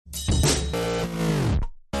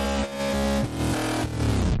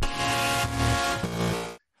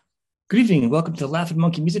Good evening. Welcome to the Laughing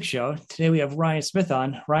Monkey Music Show. Today we have Ryan Smith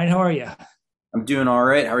on. Ryan, how are you? I'm I'm doing all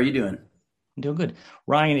right. How are you doing? doing good.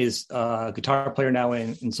 Ryan is a guitar player now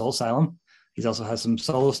in Soul Asylum. He also has some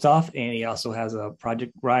solo stuff, and he also has a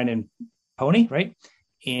project, Ryan and Pony, right?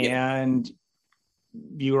 Yeah. And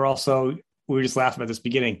you were also, we were just laughing at this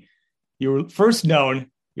beginning. You were first known,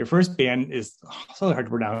 your first band is so hard to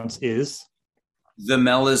pronounce, is, The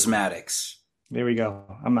Melismatics. there we go.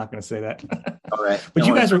 I'm not going to say that. All right. But Don't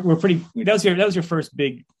you worry. guys were pretty, that was your first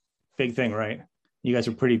big thing, right? You guys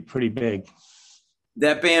were pretty big.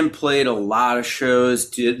 That band played a lot of shows,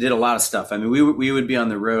 did a lot of stuff. I mean, we would be on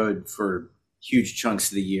the road for huge chunks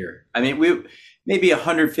of the year. I mean, we maybe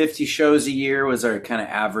 150 shows a year was our kind of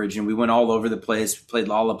average, and we went all over the place. We played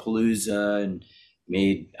Lollapalooza and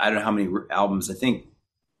made I don't know how many albums. I think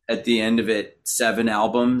at the end of it, 7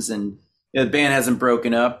 albums, and the band hasn't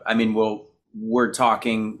broken up. I mean, we're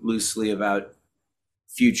talking loosely about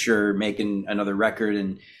future making another record,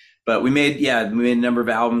 and but we made a number of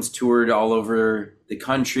albums, toured all over the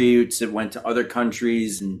country, went to other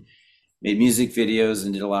countries and made music videos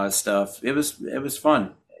and did a lot of stuff. It was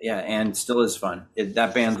fun. Yeah, and still is fun.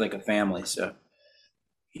 That band's like a family. So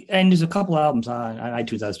And there's a couple albums on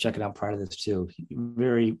iTunes I was checking out prior to this too.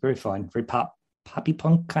 Very fun, very poppy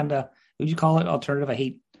punk kind of. Would you call it alternative? I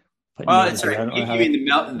hate putting well, names here. I don't know you how mean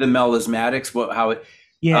to. the Melismatics, what how it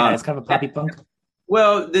Yeah, um it's kind of a poppy punk.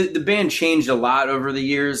 well, the band changed a lot over the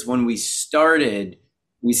years. When we started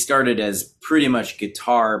as pretty much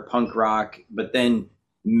guitar punk rock, but then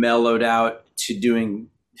mellowed out to doing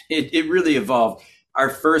it really evolved. Our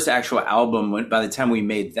first actual album, by the time we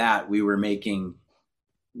made that, we were making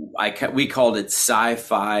we called it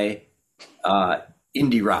sci-fi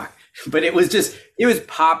indie rock, but it was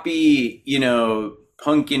poppy,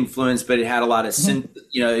 punk influence, but it had a lot of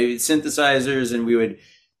synthesizers, and we would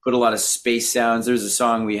put a lot of space sounds. There's a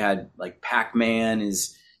song we had like Pac-Man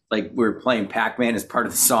is like we were playing Pac-Man as part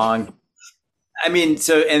of the song. I mean,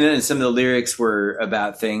 and then some of the lyrics were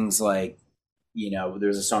about things like,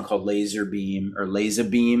 there's a song called Laser Beam or Laser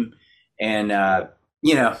Beam, and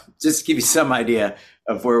just to give you some idea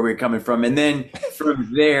of where we're coming from. And then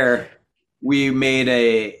from there, we made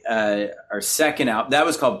our second album that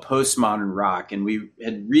was called Postmodern Rock, and we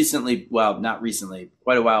had recently, well, not recently,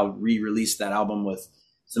 quite a while, re-released that album with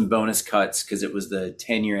some bonus cuts because it was the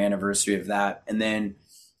 10-year anniversary of that. And then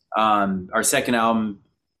our second album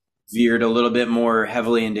veered a little bit more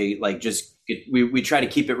heavily into like we try to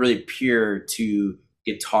keep it really pure to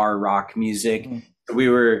guitar rock music. Mm-hmm. We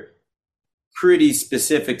were pretty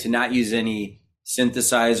specific to not use any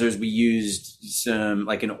synthesizers. We used some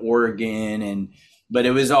like an organ, but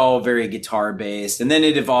it was all very guitar based. And then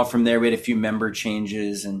it evolved from there. We had a few member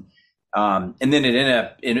changes, and then it ended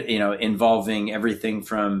up involving everything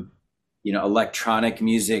from electronic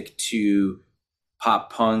music to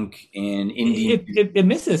pop punk and indie. It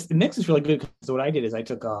mixes really good. So what I did is I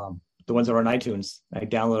took the ones that were on iTunes, I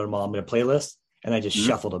downloaded them all in a playlist, and I just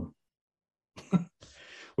shuffled them.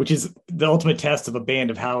 Which is the ultimate test of a band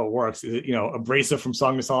of how it works. Is it, abrasive from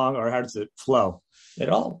song to song, or how does it flow? It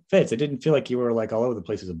all fits. It didn't feel like you were like all over the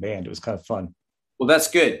place as a band. It was kind of fun. Well, that's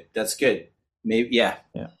good. That's good. Maybe, yeah.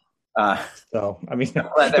 Yeah. Uh, So, I mean, that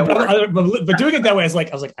but doing it that way, I was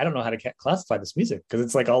like, I don't know how to classify this music because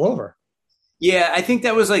it's like all over. yeah, I think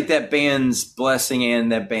that was like that band's blessing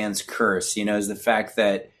and that band's curse, is the fact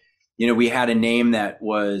that, we had a name that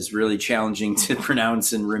was really challenging to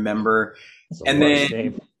pronounce and remember. That's the And worst then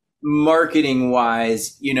name. marketing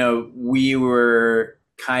wise, we were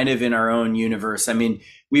kind of in our own universe. I mean,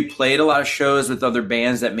 we played a lot of shows with other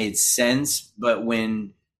bands that made sense, but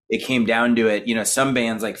when it came down to it, some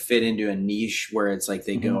bands like fit into a niche where it's like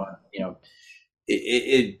they go on,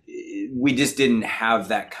 we just didn't have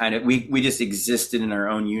that kind of, we just existed in our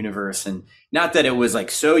own universe. And not that it was like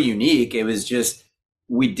so unique, it was just,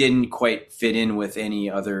 we didn't quite fit in with any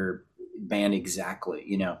other band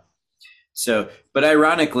exactly. So, but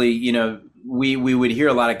ironically, we would hear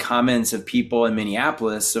a lot of comments of people in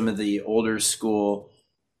Minneapolis, some of the older school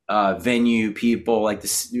venue people, like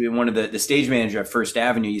one of the stage manager at First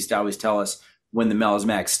Avenue used to always tell us when the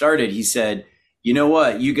Melismatics started, he said, you know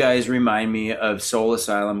what, you guys remind me of Soul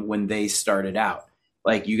Asylum when they started out.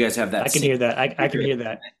 Like you guys have that. I can hear that. I can hear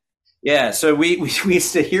that. Yeah. So we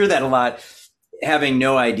used to hear that a lot, having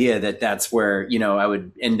no idea that that's where, I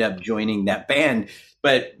would end up joining that band.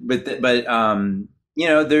 But there's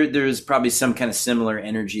probably some kind of similar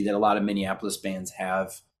energy that a lot of Minneapolis bands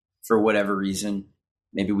have for whatever reason.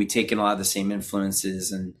 Maybe we take in a lot of the same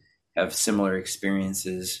influences and have similar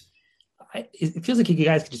experiences. It feels like you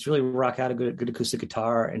guys can just really rock out a good acoustic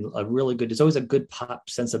guitar and a really good. There's always a good pop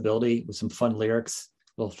sensibility with some fun lyrics,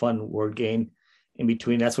 little fun word game in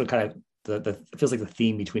between. That's what kind of the it feels like the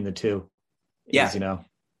theme between the two Yeah. is, you know.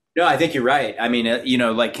 No, I think you're right. I mean,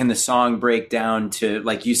 like, can the song break down to,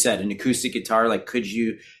 like you said, an acoustic guitar? Like, could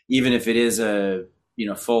you, even if it is a,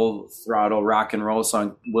 full throttle rock and roll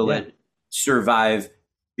song, will it survive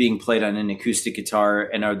being played on an acoustic guitar?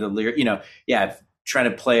 And are the lyrics, trying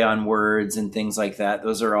to play on words and things like that.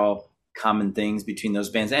 Those are all common things between those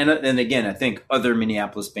bands. And again, I think other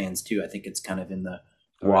Minneapolis bands too. I think it's kind of in the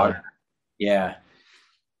water. Right. Yeah.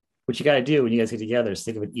 What you got to do when you guys get together is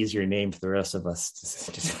think of an easier name for the rest of us.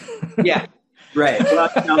 Yeah, right.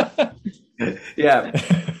 Well, yeah.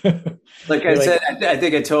 Like I said, I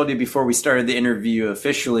think I told you before we started the interview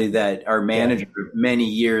officially that our manager many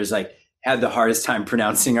years had the hardest time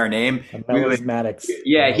pronouncing our name. Melosmatics.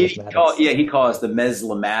 He called us the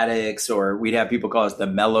Meslamatics, or we'd have people call us the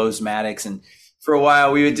Mellosmatics. And for a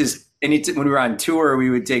while, we would just when we were on tour, we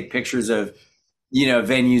would take pictures of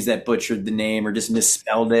venues that butchered the name or just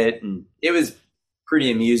misspelled it. And it was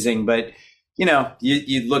pretty amusing, but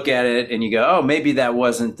you look at it and you go, oh, maybe that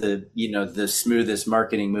wasn't the smoothest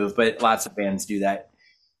marketing move, but lots of bands do that.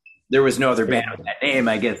 There was no other band with that name.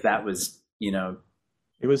 I guess that was,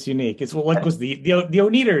 it was unique. It's what was the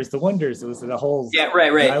Oneaters, the Wonders. It was the whole. Yeah.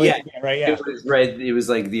 Right. Yeah. Right. Yeah. It was right. It was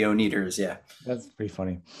like the Oneaters. Yeah. That's pretty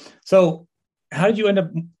funny. So, how did you end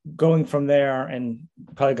up going from there and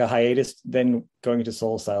probably got hiatus, then going into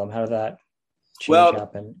Soul Asylum? How did that change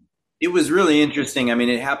happen? It was really interesting. I mean,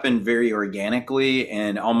 it happened very organically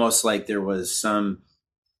and almost like there was some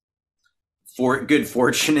good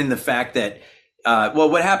fortune in the fact that,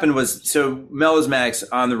 what happened was, so Mellosmatics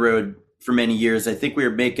on the road for many years. I think we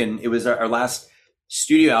were it was our last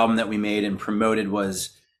studio album that we made and promoted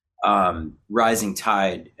was Rising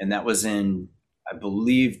Tide. And that was in, I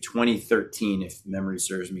believe, 2013, if memory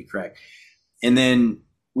serves me correct. And then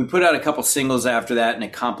we put out a couple singles after that and a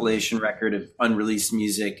compilation record of unreleased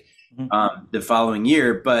music the following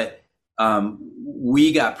year. But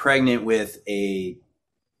we got pregnant with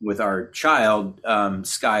our child,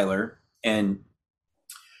 Skylar. And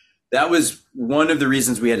that was one of the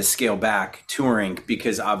reasons we had to scale back touring,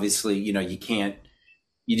 because obviously, you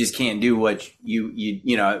just can't do what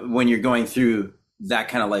when you're going through that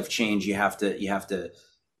kind of life change, you have to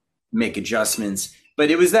make adjustments.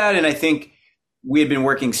 But it was that, and I think we had been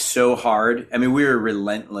working so hard. I mean, we were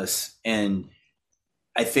relentless, and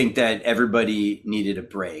I think that everybody needed a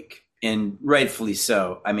break, and rightfully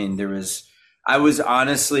so. I mean, I was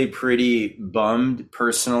honestly pretty bummed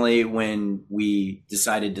personally when we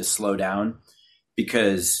decided to slow down,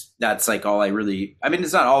 because that's like all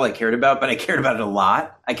it's not all I cared about, but I cared about it a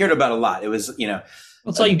lot. It was,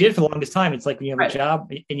 That's all you did for the longest time. It's like when you have a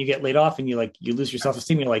job and you get laid off and you lose your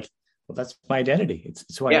self-esteem. You're like, well, that's my identity.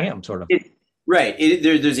 It's who I am, sort of. Right.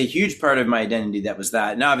 There's a huge part of my identity that was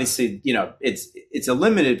that. And obviously, it's a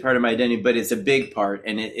limited part of my identity, but it's a big part.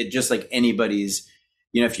 And it just like anybody's,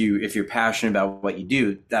 if you're passionate about what you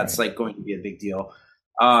do, that's like going to be a big deal.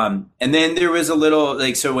 And then there was a little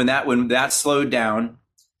so when that slowed down,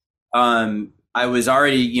 I was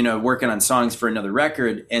already, working on songs for another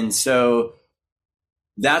record. And so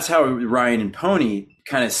that's how Ryan and Pony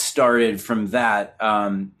kind of started from that.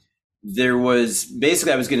 There was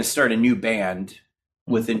basically, I was going to start a new band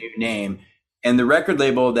with a new name, and the record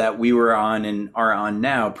label that we were on and are on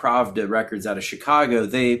now, Pravda Records out of Chicago,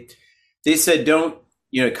 they said, don't,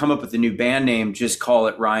 come up with a new band name, just call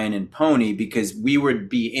it Ryan and Pony, because we would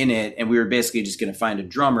be in it. And we were basically just going to find a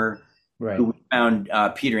drummer. Right. Who we found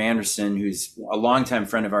Peter Anderson, who's a longtime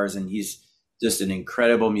friend of ours. And he's just an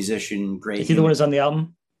incredible musician. Great. Is he the one who's on the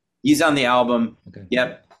album? He's on the album. Okay.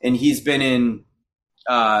 Yep. And he's been in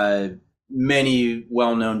many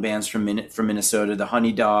well-known bands from Minnesota, the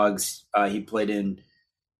Honey Dogs. He's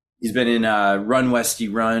been in Run Westy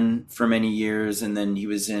Run for many years. And then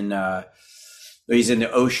he's in the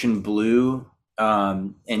Ocean Blue.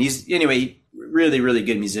 And he's really, really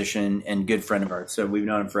good musician and good friend of ours. So we've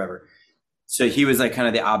known him forever. So he was like kind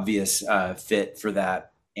of the obvious fit for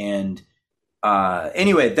that. And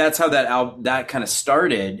anyway, that's how that kind of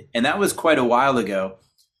started. And that was quite a while ago.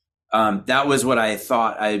 That was what I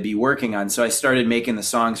thought I'd be working on. So I started making the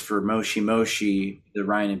songs for Moshi Moshi, the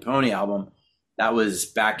Ryan and Pony album. That was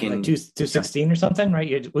back in 2016 or something, right?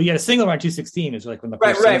 You had a single around 2016. Is like when the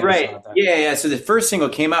first right. Yeah. So the first single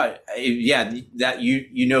came out. Yeah, that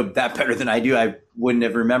you know that better than I do. I wouldn't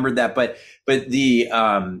have remembered that, but the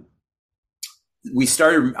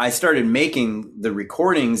I started making the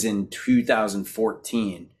recordings in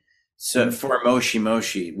 2014. So for Moshi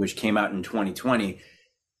Moshi, which came out in 2020.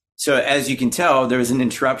 So as you can tell, there was an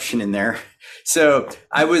interruption in there. So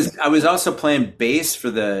I was also playing bass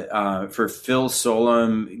for the for Phil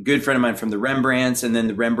Solem, good friend of mine from the Rembrandts, and then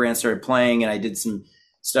the Rembrandts started playing, and I did some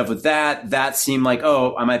stuff with that. That seemed like,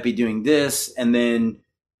 oh, I might be doing this, and then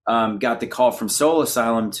got the call from Soul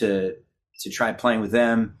Asylum to try playing with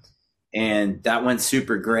them, and that went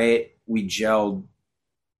super great. We gelled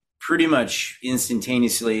pretty much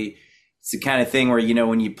instantaneously. It's the kind of thing where,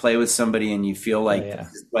 when you play with somebody and you feel like,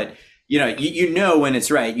 but you know when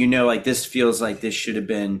it's right, like this feels like this should have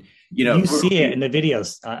been, you see it in the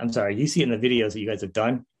videos. I'm sorry. You see it in the videos that you guys have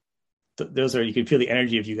done. Those are, you can feel the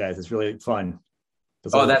energy of you guys. It's really fun.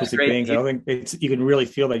 Those that's great. Things. I don't think you can really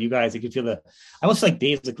feel that you guys, you can feel I almost like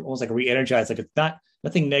Dave's like almost like re-energized. Like it's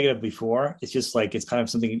nothing negative before. It's just like, it's kind of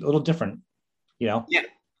something a little different, Yeah.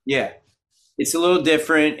 Yeah. It's a little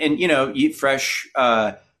different, and, eat fresh,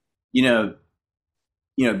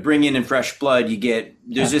 bring in fresh blood. You get,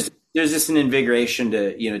 there's just an invigoration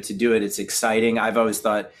to do it. It's exciting. I've always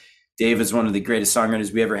thought Dave is one of the greatest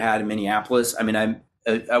songwriters we ever had in Minneapolis. I mean,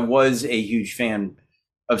 I was a huge fan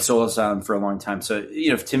of Soul Asylum for a long time. So,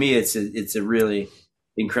 to me, it's a really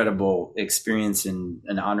incredible experience and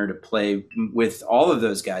an honor to play with all of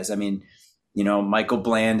those guys. I mean, Michael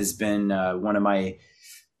Bland has been one of my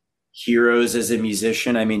heroes as a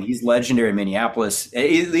musician. I mean, he's legendary in Minneapolis.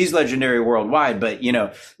 He's legendary worldwide, but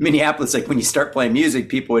Minneapolis, like when you start playing music,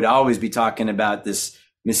 people would always be talking about this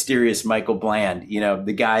mysterious Michael Bland,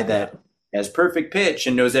 the guy that has perfect pitch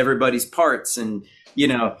and knows everybody's parts, and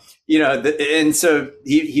and so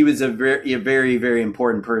he was a very, very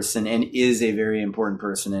important person, and is a very important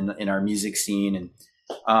person in our music scene.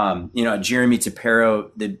 And Jeremy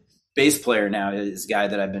Tapero, the bass player now, is a guy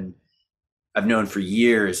that I've known for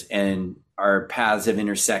years, and our paths have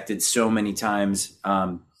intersected so many times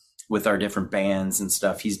with our different bands and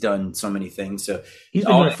stuff. He's done so many things. So he's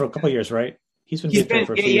been doing it for a couple of years, right? He's been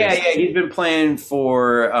for a few years. Yeah. He's been playing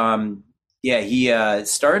for he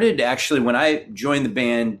started actually when I joined the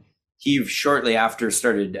band. He shortly after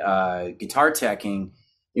started guitar teching,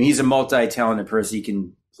 and he's a multi-talented person. He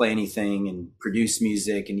can play anything and produce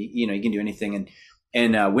music, and he can do anything.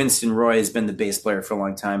 And Winston Roy has been the bass player for a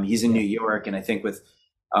long time. He's in New York, and I think with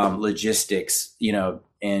logistics,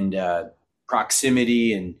 and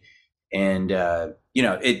proximity, and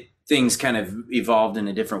things kind of evolved in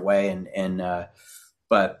a different way.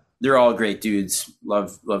 But they're all great dudes.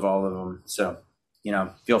 Love all of them. So,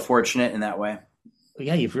 feel fortunate in that way.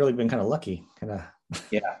 Yeah, you've really been kind of lucky.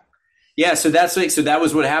 Yeah. So that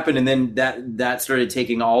was what happened, and then that started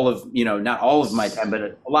taking all of not all of my time, but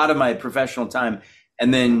a lot of my professional time.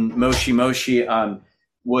 And then Moshi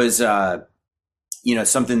was,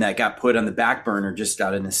 something that got put on the back burner just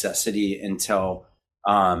out of necessity until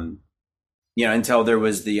there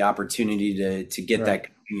was the opportunity to get that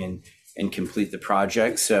going and complete the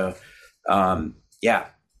project. So, yeah.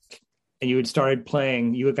 And you had started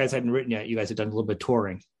playing, you guys hadn't written yet. You guys had done a little bit of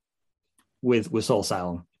touring with Soul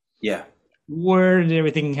Asylum. Yeah. Where did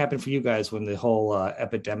everything happen for you guys when the whole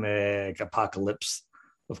epidemic apocalypse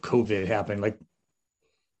of COVID happened? Like,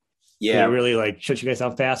 it really shut you guys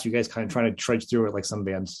down fast. You guys kind of trying to trudge through it like some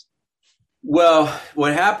bands. Well,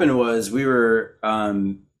 what happened was we were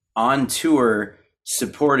on tour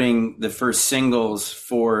supporting the first singles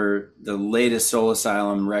for the latest Soul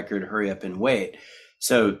Asylum record, Hurry Up and Wait.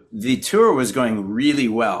 So the tour was going really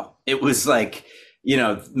well. It was like,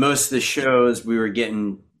 most of the shows we were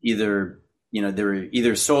getting either, they were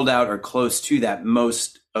either sold out or close to that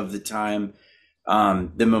most of the time.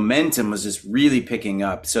 The momentum was just really picking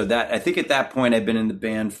up. So that, I think at that point I'd been in the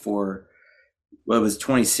band for, it was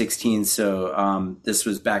 2016. So, this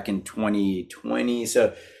was back in 2020.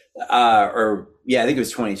 So, I think it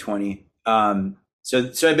was 2020. So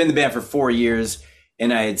I'd been in the band for 4 years,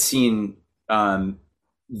 and I had seen,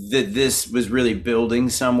 that this was really building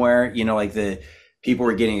somewhere, like the people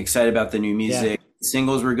were getting excited about the new music,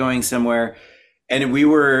 singles were going somewhere. And we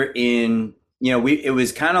were in, it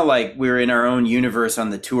was kind of like we were in our own universe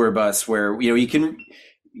on the tour bus where,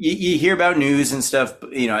 you hear about news and stuff,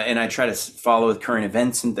 and I try to follow with current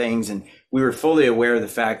events and things. And we were fully aware of the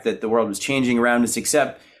fact that the world was changing around us,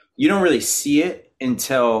 except you don't really see it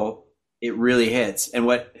until it really hits. And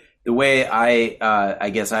the way I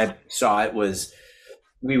guess I saw it was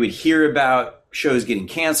we would hear about shows getting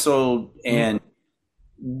canceled, and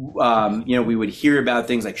we would hear about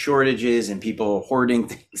things like shortages and people hoarding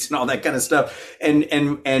things and all that kind of stuff.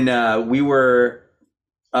 And we were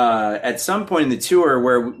at some point in the tour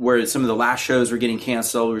where some of the last shows were getting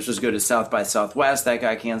canceled. We were supposed to go to South by Southwest, that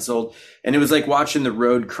got canceled, and it was like watching the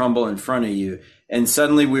road crumble in front of you. And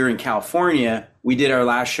suddenly we were in California. We did our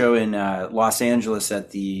last show in Los Angeles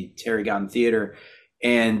at the Tarragon Theater.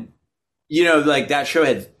 And, like that show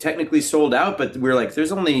had technically sold out, but we were like,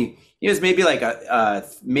 there's only, it was maybe like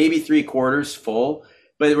maybe 3/4 full.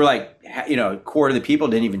 But we're like, a quarter of the people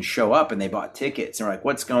didn't even show up and they bought tickets. And we're like,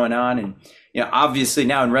 what's going on? And, obviously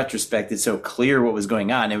now in retrospect, it's so clear what was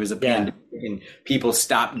going on. It was a pandemic and people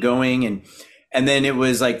stopped going. And then it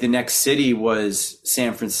was like the next city was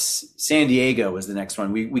San Diego was the next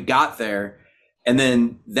one. We got there and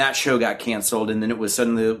then that show got canceled. And then it was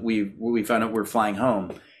suddenly we found out we're flying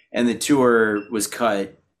home and the tour was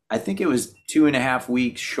cut. I think it was 2.5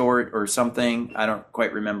 weeks short or something. I don't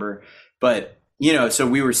quite remember. But, so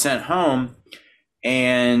we were sent home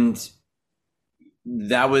and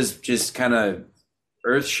that was just kind of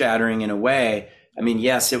earth shattering in a way. I mean,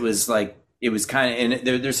 yes, it was like, it was kind of,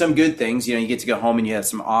 and there's some good things, you get to go home and you have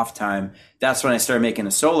some off time. That's when I started making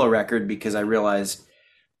a solo record because I realized,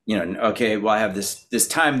 okay, well, I have this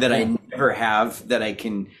time that I never have that I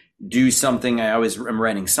can do something. I always am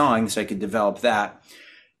writing songs, so I could develop that.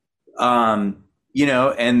 And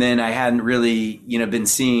then I hadn't really, been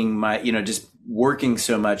seeing my, just working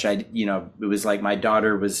so much. It was like my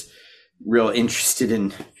daughter was real interested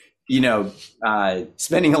in,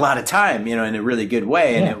 spending a lot of time, in a really good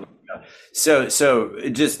way. And it, so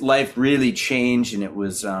it just life really changed. And it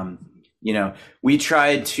was, we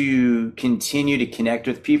tried to continue to connect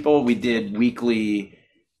with people. We did weekly,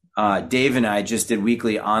 Dave and I just did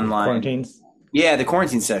weekly online quarantines. Yeah. The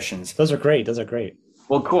quarantine sessions. Those are great.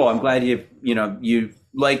 Well, cool. I'm glad you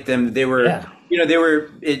liked them. They were,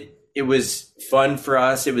 it was fun for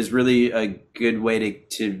us. It was really a good way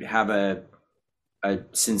to have a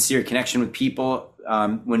sincere connection with people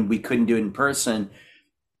when we couldn't do it in person.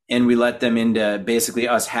 And we let them into basically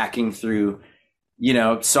us hacking through,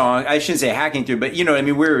 song. I shouldn't say hacking through, but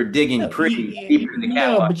we were digging pretty deep in the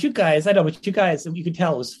catalog. No, but you guys, you could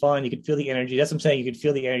tell it was fun. You could feel the energy. That's what I'm saying. You could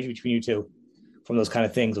feel the energy between you two from those kind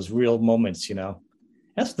of things, those real moments,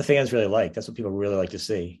 That's what the fans really like. That's what people really like to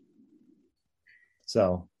see.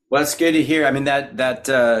 So. Well, it's good to hear. I mean,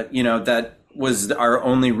 that was our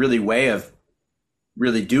only really way of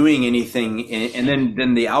really doing anything. And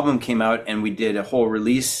then the album came out and we did a whole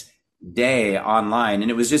release day online. And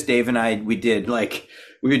it was just Dave and I, we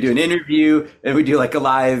would do an interview and we'd do like a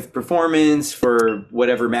live performance for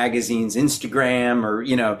whatever magazine's Instagram or,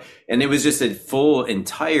 and it was just a full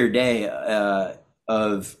entire day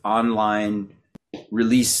of online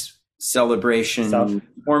release celebration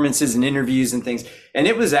performances and interviews and things. And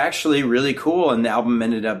it was actually really cool. And the album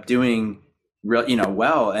ended up doing real,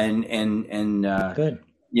 well. And good.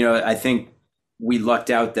 I think we lucked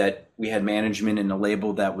out that we had management and a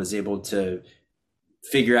label that was able to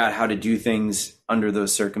figure out how to do things under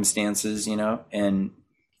those circumstances, and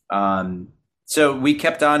so we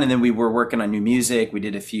kept on and then we were working on new music. We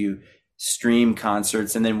did a few stream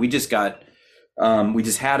concerts and then we just got, we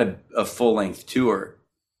just had a full length tour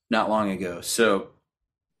not long ago. So,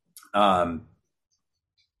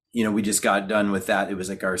 we just got done with that. It was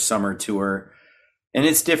like our summer tour and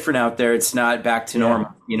it's different out there. It's not back to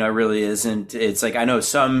normal. It really isn't. It's like, I know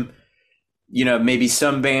some, maybe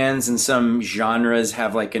some bands and some genres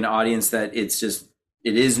have like an audience that it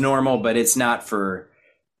is normal, but it's not for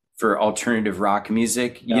alternative rock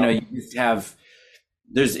music. No. You just have,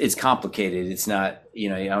 it's complicated. It's not,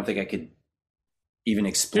 I don't think I could even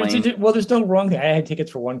explain. There's no wrong thing. I had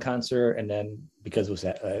tickets for one concert and then because it was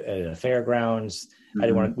at a fairgrounds,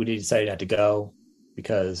 we decided not to go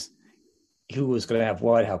because who was going to have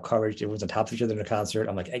what, how coverage, everyone's on top of each other in a concert.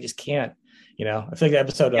 I'm like, I just can't, I feel like the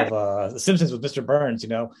episode of The Simpsons with Mr. Burns,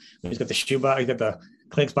 when he's got the shoebox, he's got the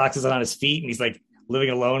Kleenex boxes on his feet and he's like living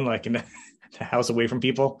alone, like in the house away from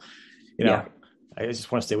people, I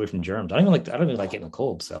just want to stay away from germs. I don't even like getting a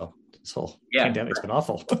cold. So this whole pandemic's been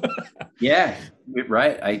awful. Yeah,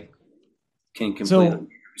 right. I can completely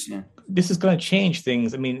understand. This is going to change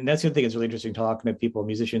things. I mean, and that's the other thing. It's really interesting talking to people,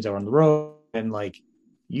 musicians that are on the road and like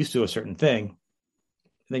used to a certain thing. And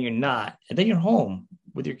then you're not. And then you're home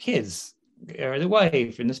with your kids or the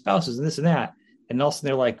wife and the spouses and this and that. And all of a sudden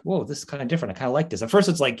they're like, whoa, this is kind of different. I kind of like this. At first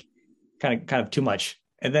it's like kind of too much.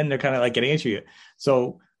 And then they're kind of like getting into it.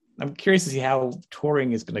 So I'm curious to see how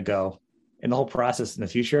touring is going to go and the whole process in the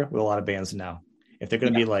future with a lot of bands now. If they're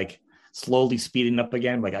going to be like slowly speeding up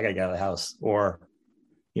again, like I got to get out of the house or,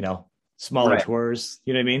 smaller tours,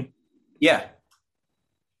 you know what I mean? Yeah.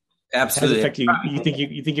 Absolutely. How does it affect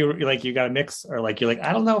you? You think you're like, you got a mix or like, you're like,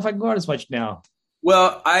 I don't know if I can go out as much now.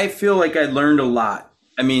 Well, I feel like I learned a lot.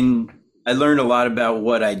 I mean, I learned a lot about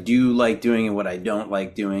what I do like doing and what I don't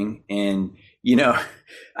like doing. And, you know,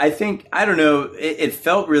 I don't know, it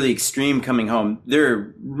felt really extreme coming home. There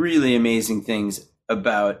are really amazing things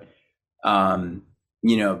about,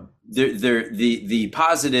 you know, the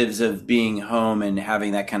positives of being home and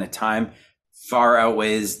having that kind of time far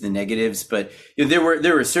outweighs the negatives. But you know,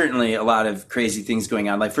 there were certainly a lot of crazy things going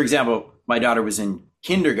on. Like, for example, my daughter was in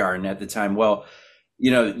kindergarten at the time. Well,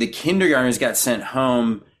 you know, the kindergartners got sent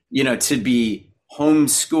home, you know, to be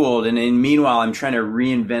homeschooled. And meanwhile, I'm trying to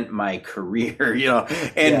reinvent my career, you know,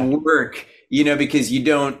 and work, you know, because you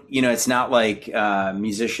don't, you know, it's not like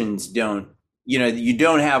musicians don't, you know, you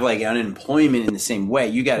don't have like unemployment in the same way.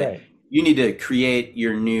 You got to, you need to create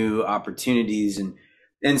your new opportunities.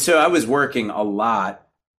 And so I was working a lot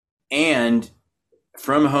and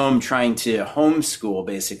from home trying to homeschool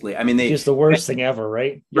basically. I mean, just the worst thing ever,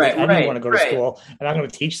 right? Right. I didn't want to go to school and I'm going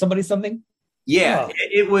to teach somebody something. Yeah,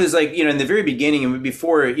 it was like, you know, in the very beginning and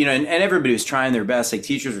before, you know, and everybody was trying their best, like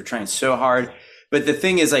teachers were trying so hard. But the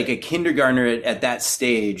thing is, like a kindergartner at that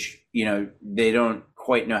stage, you know, they don't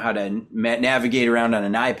quite know how to navigate around on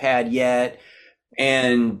an iPad yet.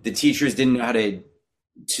 And the teachers didn't know how to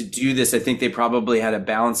do this. I think they probably had a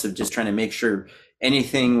balance of just trying to make sure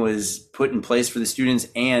anything was put in place for the students.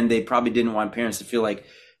 And they probably didn't want parents to feel like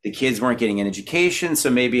the kids weren't getting an education, so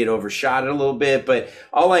maybe it overshot it a little bit. But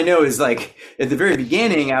all I know is like at the very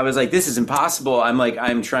beginning, I was like, this is impossible.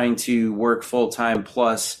 I'm trying to work full time.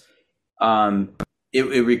 Plus,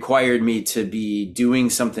 it required me to be doing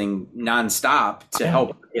something nonstop to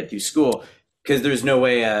help get through school. Because there's no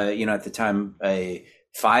way, you know, at the time, a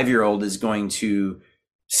 5-year-old is going to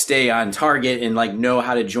stay on target and like know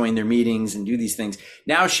how to join their meetings and do these things.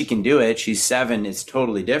 Now she can do it. She's 7. It's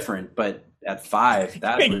totally different. But at 5,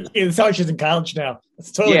 it's how she's in college now.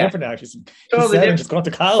 It's totally different now. She's totally different. She's going to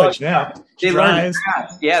college now. They learn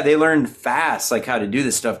fast. Yeah, they learned fast, like how to do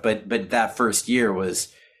this stuff. But that first year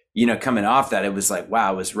was, you know, coming off that, it was like,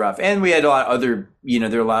 wow, it was rough. And we had a lot of other, you know,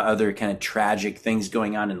 there were a lot of other kind of tragic things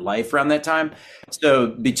going on in life around that time. So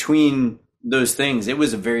between those things, it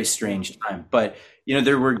was a very strange time. But, you know,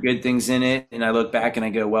 there were good things in it. And I look back and I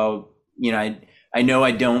go, well, you know, I know I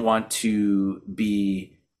don't want to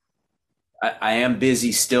be, I am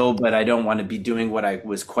busy still, but I don't want to be doing what I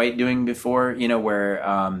was quite doing before, you know, where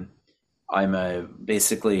I'm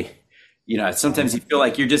basically, you know, sometimes you feel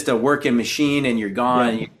like you're just a working machine and you're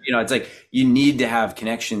gone. Yeah. You know, it's like you need to have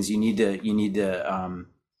connections. You need to, you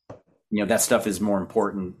know, that stuff is more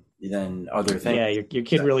important than other things. Yeah, your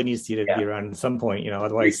kid really needs to be around at some point, you know,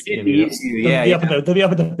 otherwise they'll be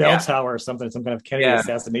up at the bell tower or something, some kind of Kennedy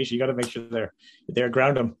assassination. You got to make sure they're there,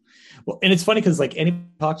 ground them. Well, and it's funny because like any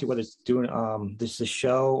talk to, whether it's doing this a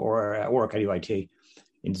show or at work, I do IT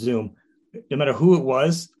in Zoom, no matter who it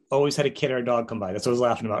was, always had a kid or a dog come by. That's what I was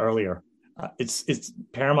laughing about earlier. It's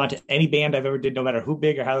paramount to any band I've ever did, no matter who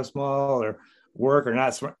big or how small or work or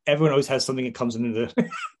not. Everyone always has something that comes into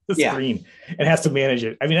the screen and has to manage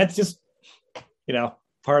it. I mean, that's just, you know,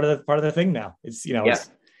 part of the thing now. It's, you know, it's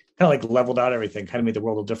kind of like leveled out everything, kind of made the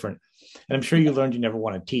world a little different. And I'm sure you learned you never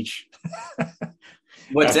want to teach.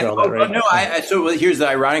 What's that? No, so here's the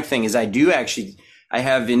ironic thing is I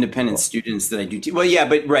have independent students that I do. Well, yeah,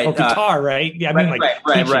 but guitar, right? Yeah, I mean,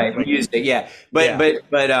 right. Music, yeah. But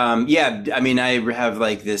I mean, I have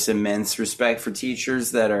like this immense respect for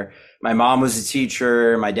teachers that are. My mom was a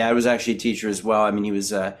teacher. My dad was actually a teacher as well. I mean, he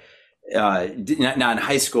was not in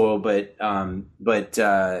high school, but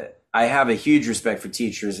I have a huge respect for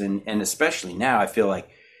teachers, and especially now, I feel like,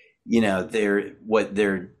 you know, what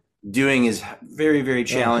they're doing is very, very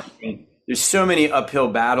challenging. There's so many uphill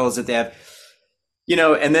battles that they have. You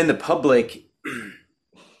know, and then the public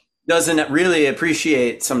doesn't really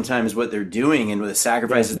appreciate sometimes what they're doing and the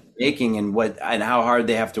sacrifices they're making and how hard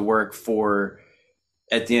they have to work for,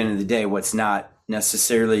 at the end of the day, what's not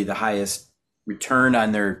necessarily the highest return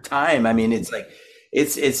on their time. I mean, it's like,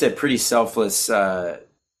 it's a pretty selfless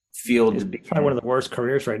field to be. Probably one of the worst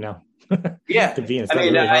careers right now. Yeah. To be in. I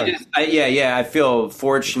mean, I feel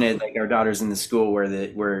fortunate, like our daughter's in the school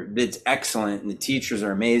where it's excellent and the teachers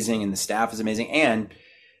are amazing and the staff is amazing. And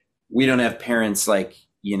we don't have parents like,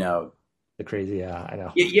 you know, the crazy. I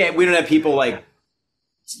know. Yeah. We don't have people like,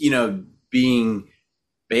 you know, being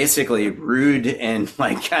basically rude and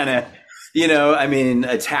like kind of, you know, I mean,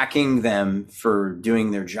 attacking them for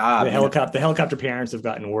doing their job. The helicopter parents have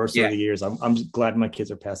gotten worse over the years. I'm glad my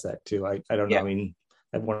kids are past that too. I don't know. I mean,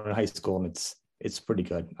 I have one in high school and it's pretty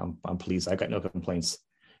good. I'm pleased. I got no complaints.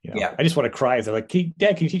 You know, I just want to cry. They're like,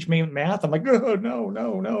 Dad, can you teach me math? I'm like, no.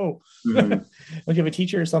 Mm-hmm. Don't you have a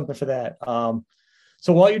teacher or something for that?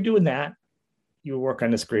 So while you're doing that, you work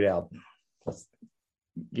on this great album,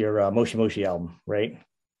 your Moshi Moshi album, right?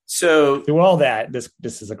 So, Through all that, this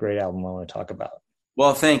is a great album I want to talk about.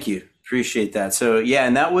 well, thank you. Appreciate that. So, yeah,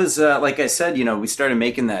 and that was like I said, we started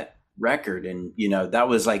making that record, and that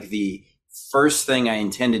was like the first thing I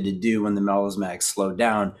intended to do when the Melismax slowed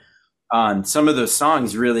down. Some of those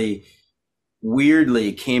songs really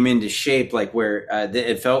weirdly came into shape, like where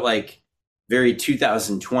it felt like very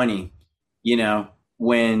 2020,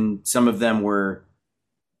 when some of them were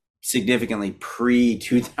significantly pre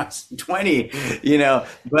 2020,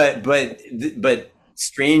 but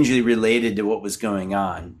strangely related to what was going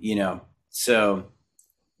on, So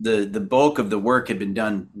the bulk of the work had been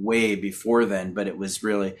done way before then, but it was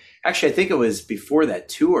really actually I think it was before that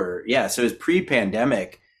tour. Yeah, so it was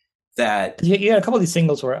pre-pandemic that Yeah, a couple of these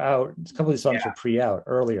singles were out. A couple of these songs yeah, were pre-out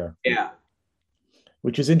earlier, yeah.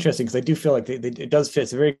 which is interesting because I do feel like it does fit.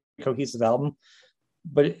 It's a very cohesive album,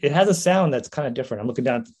 but it has a sound that's kind of different. I'm looking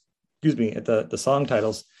down, excuse me, at the song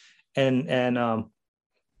titles, and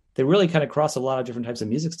they really kind of cross a lot of different types of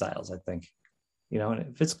music styles. I think, and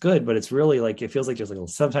if it's good, but it's really like it feels like there's like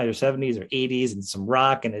sometimes 70s or 80s and some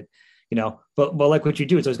rock and it, but like what you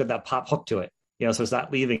do, it's always got that pop hook to it, so it's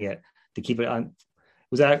not leaving it to keep it on.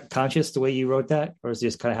 Was that conscious the way you wrote that, or is it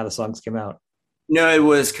just kind of how the songs came out? No, it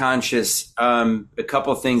was conscious. A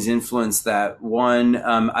couple of things influenced that. One,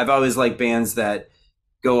 I've always liked bands that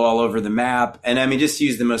go all over the map. And I mean, just to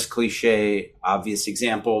use the most cliche, obvious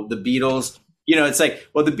example, the Beatles. It's like,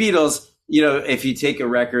 well, the Beatles, if you take a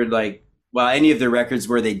record like, well, any of their records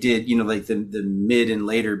where they did, like the mid and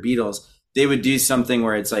later Beatles, they would do something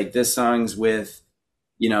where it's like this song's with,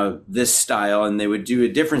 this style, and they would do a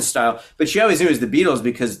different style. But you always knew it was the Beatles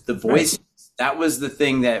because the voice, that was the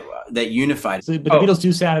thing that unified. So, but the Beatles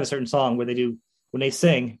do sound a certain song where they do, when they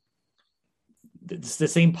sing, it's the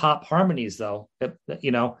same pop harmonies though, that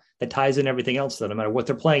ties in everything else though, no matter what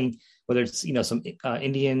they're playing, whether it's, some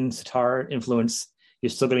Indian sitar influence,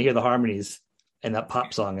 you're still going to hear the harmonies and that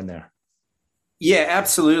pop song in there. Yeah,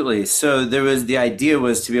 absolutely. So the idea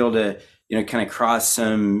was to be able to, kind of cross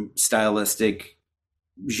some stylistic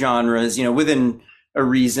genres, within a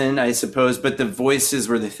reason, I suppose, but the voices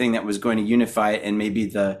were the thing that was going to unify it, and maybe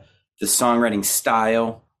the songwriting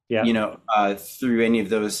style, Yeah. Through any of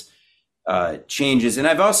those changes. And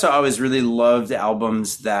I've also always really loved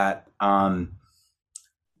albums that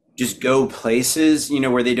just go places,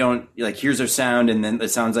 where they don't like, here's their sound, and then it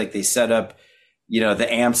sounds like they set up,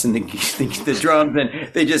 the amps and the drums,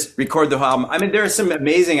 and they just record the whole album. I mean, there are some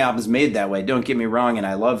amazing albums made that way. Don't get me wrong, and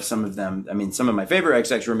I love some of them. I mean, some of my favorite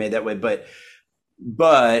XX were made that way, but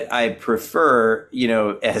I prefer,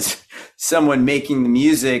 as someone making the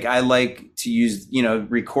music, I like to use,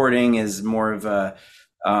 recording as more of a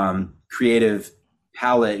creative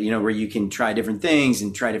palette, where you can try different things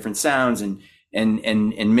and try different sounds and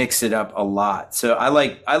mix it up a lot. So I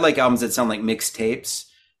like albums that sound like mixtapes,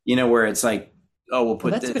 where it's like, oh, we'll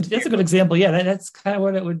put this. That's a good example. Yeah, that's kind of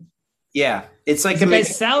what it would. Yeah, it's like you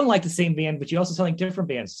guys sound like the same band, but you also sound like different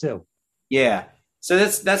bands too. Yeah, so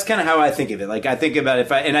that's kind of how I think of it. Like I think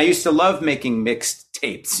about I used to love making mixed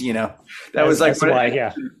tapes. That was like why,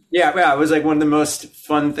 yeah, it was like one of the most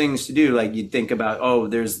fun things to do. Like you'd think about, oh,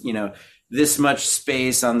 there's this much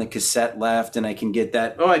space on the cassette left, and I can get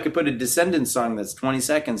that. Oh, I could put a Descendants song that's 20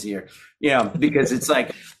 seconds here, because it's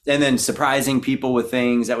like, and then surprising people with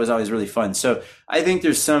things. That was always really fun. So I think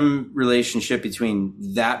there's some relationship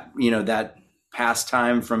between that, that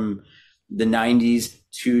pastime from the 90s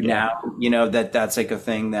to now, that's like a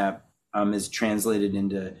thing that is translated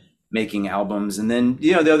into making albums. And then,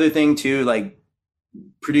 the other thing too, like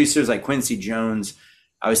producers like Quincy Jones,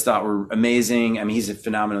 I always thought were amazing. I mean, he's a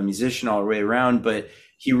phenomenal musician all the way around, but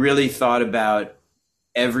he really thought about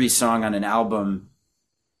every song on an album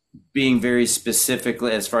being very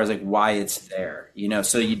specifically as far as like why it's there,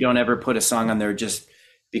 so you don't ever put a song on there just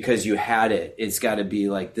because you had it. It's got to be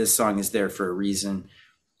like, this song is there for a reason.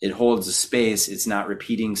 It holds a space. It's not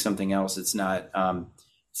repeating something else. It's not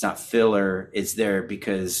filler. It's there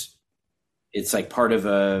because it's like part of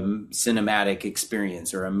a cinematic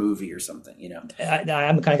experience or a movie or something, I'm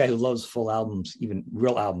the kind of guy who loves full albums, even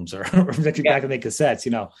real albums, or actually back in the cassettes,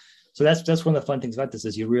 So that's one of the fun things about this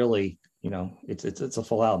is you really, it's a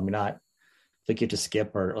full album. You're not like you have to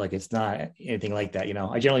skip or like it's not anything like that.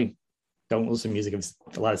 I generally don't listen to music. It's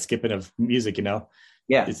a lot of skipping of music.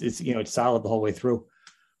 Yeah, it's it's solid the whole way through.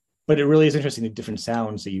 But it really is interesting the different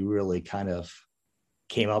sounds that you really kind of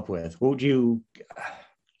came up with. What would you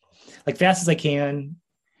like? Fast as I Can,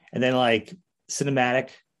 and then like Cinematic,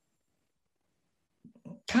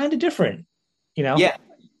 kind of different, Yeah,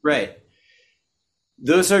 right.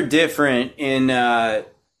 Those are different in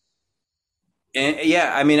And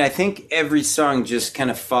yeah, I mean, I think every song just kind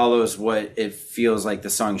of follows what it feels like the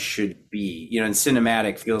song should be. You know, and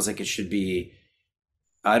cinematic feels like it should be,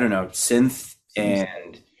 I don't know, synth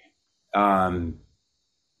and um,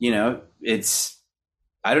 you know, it's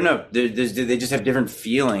I don't know. They just have different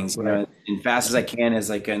feelings. You Right. know, and Fast as I Can is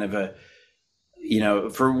like kind of a, you know,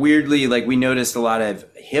 for weirdly, like we noticed a lot of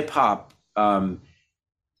hip hop,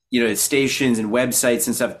 you know, stations and websites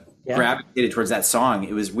and stuff Yeah. gravitated towards that song.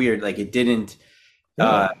 It was weird. Like it didn't.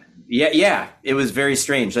 Uh, Really? yeah, it was very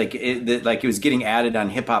strange. Like it was getting added on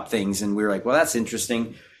hip hop things, and we were like, well, that's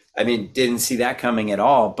interesting. I mean, didn't see that coming at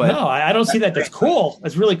all. No, But I don't see that. That's cool.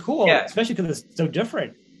 That's really cool, yeah, especially because it's so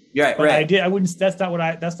different. yeah, But right. I wouldn't. That's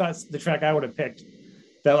not the track I would have picked.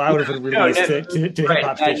 That I would have No, released to hip right.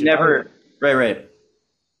 hop That station. I would have, never, right.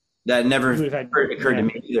 That never would have had. occurred to Yeah.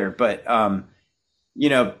 me either. But you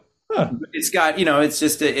know, Huh. it's got, you know, it's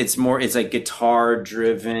just it's more, it's like guitar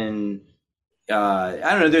driven. I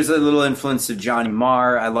don't know. There's a little influence of Johnny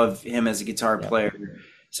Marr. I love him as a guitar Yeah. player.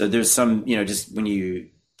 So there's some, you know, just when you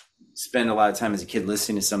spend a lot of time as a kid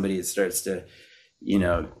listening to somebody, it starts to, you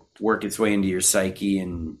know, work its way into your psyche,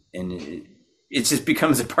 and it just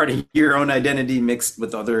becomes a part of your own identity mixed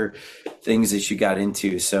with other things that you got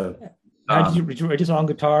into. So, How um, did you write this on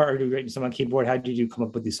guitar or did you write this on keyboard? How did you come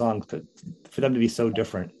up with these songs for them to be so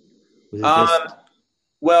different? Was it um, just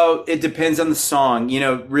well, it depends on the song. You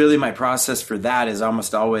know, really, my process for that is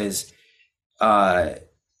almost always, uh,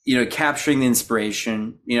 you know, capturing the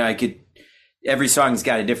inspiration. You know, I could every song's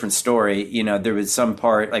got a different story. You know, there was some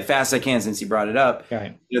part like Fast as I Can, since you brought it up.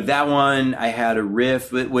 right? You know, that one I had a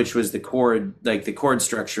riff, which was the chord, like the chord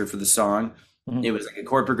structure for the song. It Mhm. was like a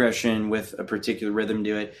chord progression with a particular rhythm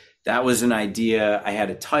to it. That was an idea. I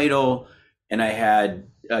had a title, and I had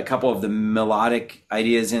a couple of the melodic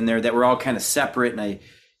ideas in there that were all kind of separate, and I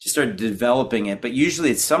just started developing it. But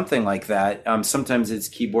usually it's something like that. Sometimes it's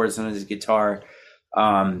keyboard, sometimes it's guitar.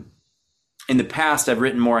 Um, in the past, I've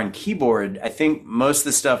written more on keyboard. I think most of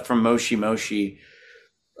the stuff from Moshi Moshi,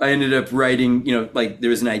 I ended up writing, you know, like there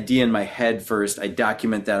was an idea in my head first. I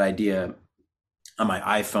document that idea on my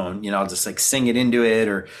iPhone. You know, I'll just like sing it into it,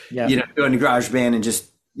 or, Yeah. you know, go into GarageBand and just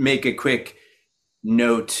make a quick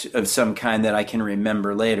note of some kind that I can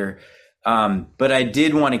remember later. But I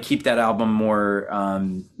did want to keep that album more,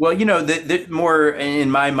 well, you know, the more in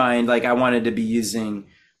my mind, like I wanted to be using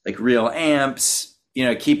like real amps, you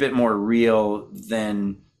know, keep it more real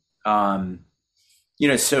than, um, you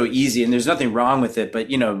know, so easy. And there's nothing wrong with it, but,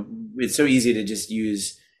 you know, it's so easy to just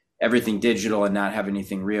use everything digital and not have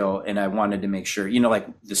anything real. And I wanted to make sure, you know, like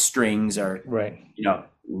the strings are, Right. you know,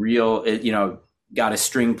 real, you know, got a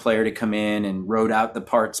string player to come in and wrote out the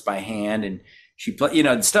parts by hand, and she play, you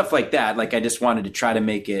know, stuff like that. Like I just wanted to try to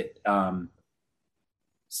make it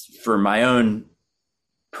for my own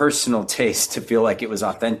personal taste to feel like it was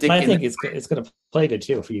authentic. I think it's going to play good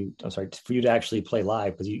too for you. I'm sorry, for you to actually play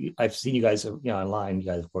live, because I've seen you guys, you know, online. You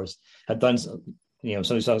guys, of course, have done some, you know,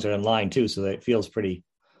 some of the songs are online too, so that it feels pretty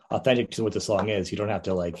authentic to what the song is. You don't have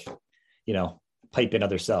to like, you know, pipe in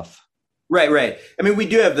other stuff. Right. I mean, we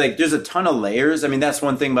do have like there's a ton of layers. I mean, that's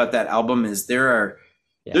one thing about that album is Yeah.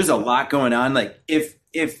 there's a lot going on. Like if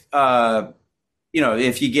you know,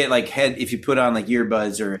 if you get like if you put on like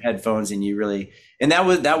earbuds or headphones and you really, and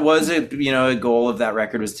that was a, you know, a goal of that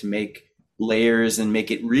record was to make layers and make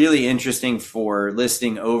it really interesting for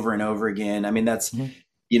listening over and over again. I mean, that's, Mhm.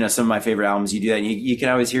 you know, some of my favorite albums. You do that, and you can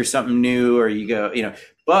always hear something new, or you go, you know,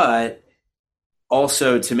 but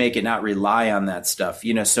also to make it not rely on that stuff,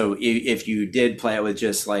 you know. So if you did play it with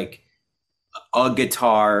just like a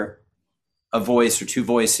guitar, a voice or two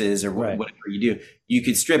voices, or Right. whatever you do, you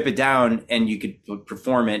could strip it down and you could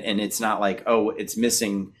perform it, and it's not like, oh, it's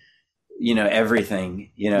missing, you know,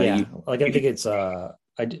 everything, you know. Yeah. Like I think it's the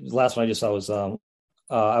last one I just saw was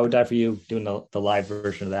I Would Die for You, doing the live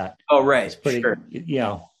version of that. Oh, right, It's pretty, sure. you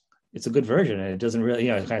know, it's a good version, and it doesn't really, you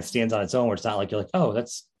know, it kind of stands on its own, where it's not like you're like, oh,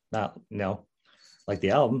 that's not, you know, like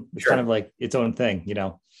the album. It's Sure. kind of like its own thing, you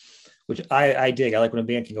know, which I dig. I like when a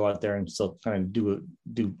band can go out there and still kind of do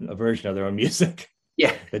a version of their own music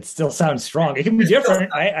Yeah, that still sounds strong. It can be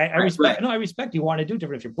different. I respect. right. No, I respect you want to do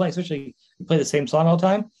different if you play, especially you play the same song all the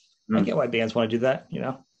time. I Mm. get why bands want to do that. You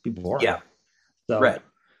know, be boring. Yeah, So right.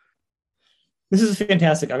 this is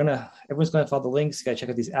fantastic. Everyone's gonna follow the links. Gotta check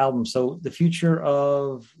out these albums. So the future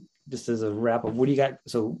of, just as a wrap up, what do you got?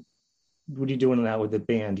 So what are you doing now with the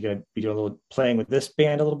band? You're gonna be doing a little playing with this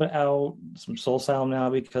band a little bit out, some soul sound now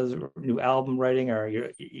because of new album writing, or you know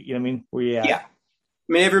what I mean? Where you at? Yeah.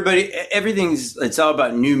 I mean, it's all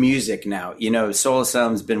about new music now. You know, Soul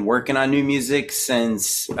Asylum's been working on new music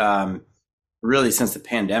since, really since the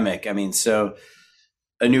pandemic. I mean, so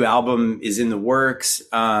a new album is in the works.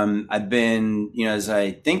 I've been, as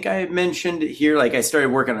I think I mentioned here, like I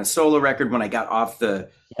started working on a solo record when I got off the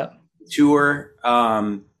Yep. tour.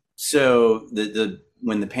 So the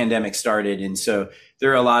when the pandemic started, and so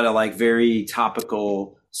there are a lot of like very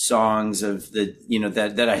topical songs of the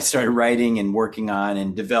that I started writing and working on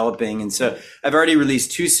and developing, and so I've already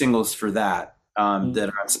released 2 singles for that that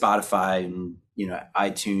are on Spotify and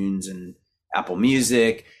iTunes and Apple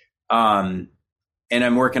Music, and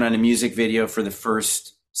I'm working on a music video for the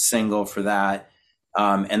first single for that,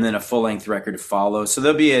 and then a full length record to follow. So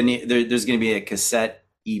there's going to be a cassette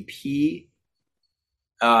EP,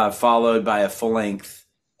 followed by a full length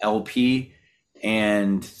LP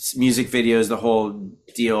and music videos, the whole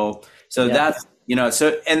deal. So that's,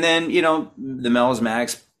 and then, the Mel's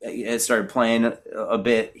Max started playing a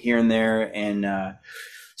bit here and there. And,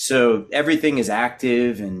 so everything is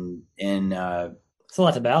active and It's a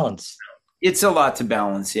lot to balance. It's a lot to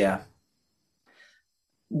balance. Yeah.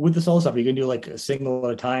 With the solo stuff, you can do like a single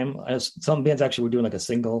at a time. Some bands actually were doing like a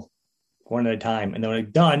single one at a time. And then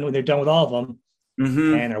when they're done with all of them,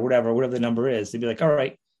 Mm-hmm. 10 or whatever the number is, they'd be like, all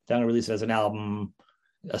right, I'm going to release it as an album,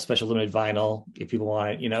 a special limited vinyl if people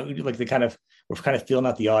want it, like they were kind of feeling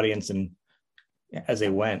out the audience and as they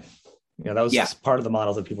went, that was just part of the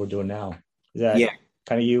models that people are doing now. Is that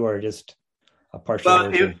kind of you or just a partial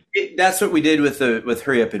version? That's what we did with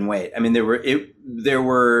Hurry Up and Wait. I mean, there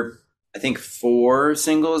were I think 4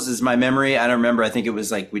 singles is my memory. I don't remember. I think it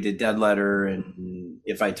was like we did Dead Letter and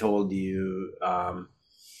If I Told You,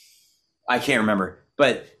 I can't remember,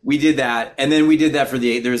 but we did that. And then we did that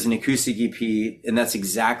there's an acoustic EP, and that's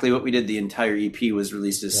exactly what we did. The entire EP was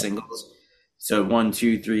released as singles. So 1,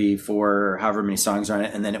 2, 3, 4, however many songs are on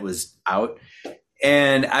it. And then it was out.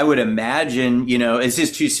 And I would imagine, it's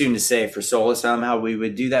just too soon to say for Soulless Album how we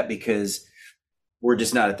would do that because we're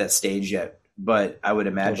just not at that stage yet. But I would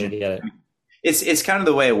imagine it's kind of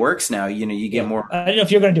the way it works now. You get more. I don't know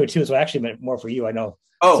if you're going to do it too. So I actually meant more for you. I know.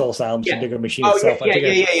 Soul Asylum's a bigger machine itself. Right.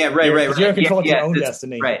 You're in control of your own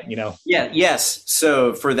destiny, right? Yes.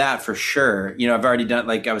 So for that, for sure, I've already done,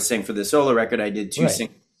 like I was saying, for the solo record, I did 2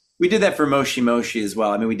 singles. We did that for Moshi Moshi as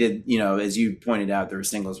well. I mean, we did, as you pointed out, there were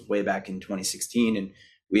singles way back in 2016, and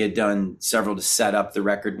we had done several to set up the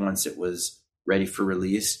record once it was ready for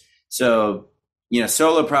release. So,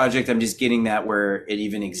 solo project, I'm just getting that where it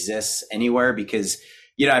even exists anywhere because,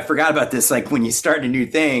 I forgot about this. Like when you start a new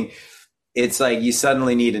thing, it's like you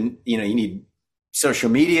suddenly need you need social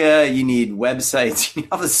media, you need websites, you need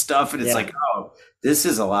all this stuff. And it's like, oh, this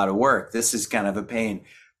is a lot of work. This is kind of a pain.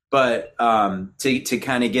 But to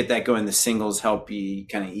kind of get that going, the singles help you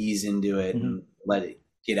kind of ease into it and let it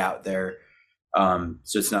get out there.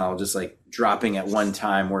 So it's not all just like dropping at one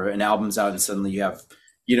time where an album's out and suddenly you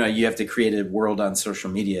have to create a world on social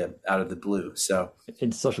media out of the blue. So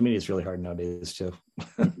and social media is really hard nowadays too.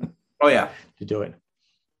 Oh yeah. To do it.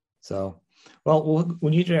 So, well,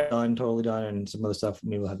 when you're done, totally done, and some other stuff,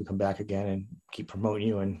 maybe we'll have to come back again and keep promoting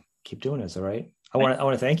you and keep doing this. All right. I want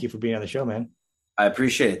to thank you for being on the show, man. I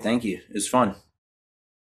appreciate it. Thank you. It was fun.